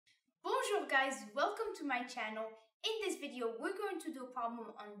Bonjour guys, welcome to my channel. In this video, we're going to do a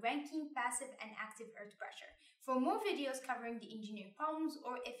problem on Rankine passive and active earth pressure. For more videos covering the engineering problems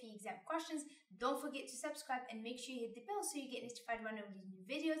or FE exam questions, don't forget to subscribe and make sure you hit the bell so you get notified when I release new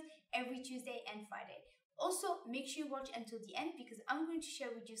videos every Tuesday and Friday. Also, make sure you watch until the end because I'm going to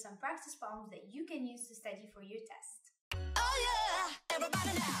share with you some practice problems that you can use to study for your test. Oh yeah,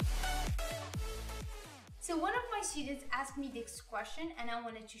 everybody now. So one of my students asked me this question and I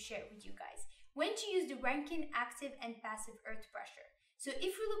wanted to share it with you guys. When to use the Rankine active and passive earth pressure. So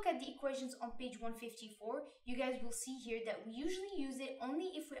if we look at the equations on page 154, you guys will see here that we usually use it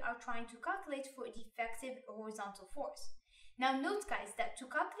only if we are trying to calculate for the effective horizontal force. Now note guys that to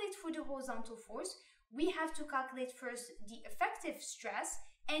calculate for the horizontal force, we have to calculate first the effective stress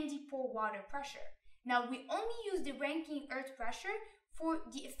and the pore water pressure. Now we only use the Rankine earth pressure for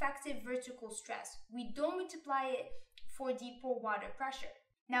the effective vertical stress. We don't multiply it for the pore water pressure.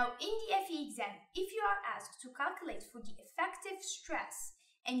 Now in the FE exam, if you are asked to calculate for the effective stress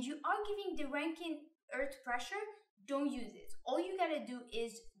and you are giving the Rankine earth pressure, don't use it. All you gotta do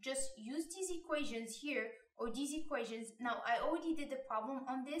is just use these equations here or these equations. Now I already did the problem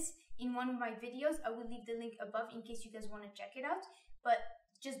on this in one of my videos. I will leave the link above in case you guys want to check it out, but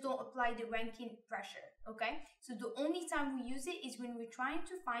just don't apply the Rankine pressure, okay? So the only time we use it is when we're trying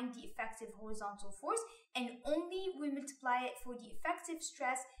to find the effective horizontal force, and only we multiply it for the effective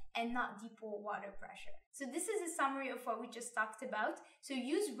stress and not the pore water pressure. So this is a summary of what we just talked about. So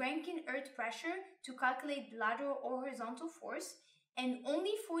use Rankine earth pressure to calculate lateral or horizontal force and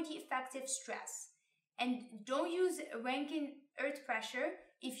only for the effective stress. And don't use Rankine earth pressure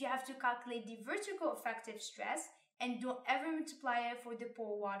if you have to calculate the vertical effective stress, and don't ever multiply it for the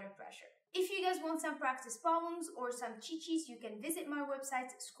pore water pressure. If you guys want some practice problems or some cheat sheets, you can visit my website,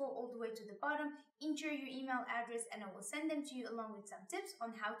 scroll all the way to the bottom, enter your email address, and I will send them to you along with some tips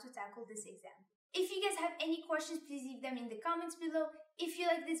on how to tackle this exam. If you guys have any questions, please leave them in the comments below. If you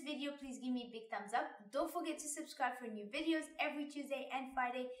like this video, please give me a big thumbs up. Don't forget to subscribe for new videos every Tuesday and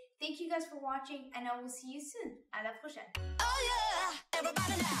Friday. Thank you guys for watching and I will see you soon. À la prochaine. Oh yeah,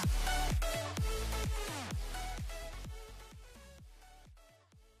 everybody now.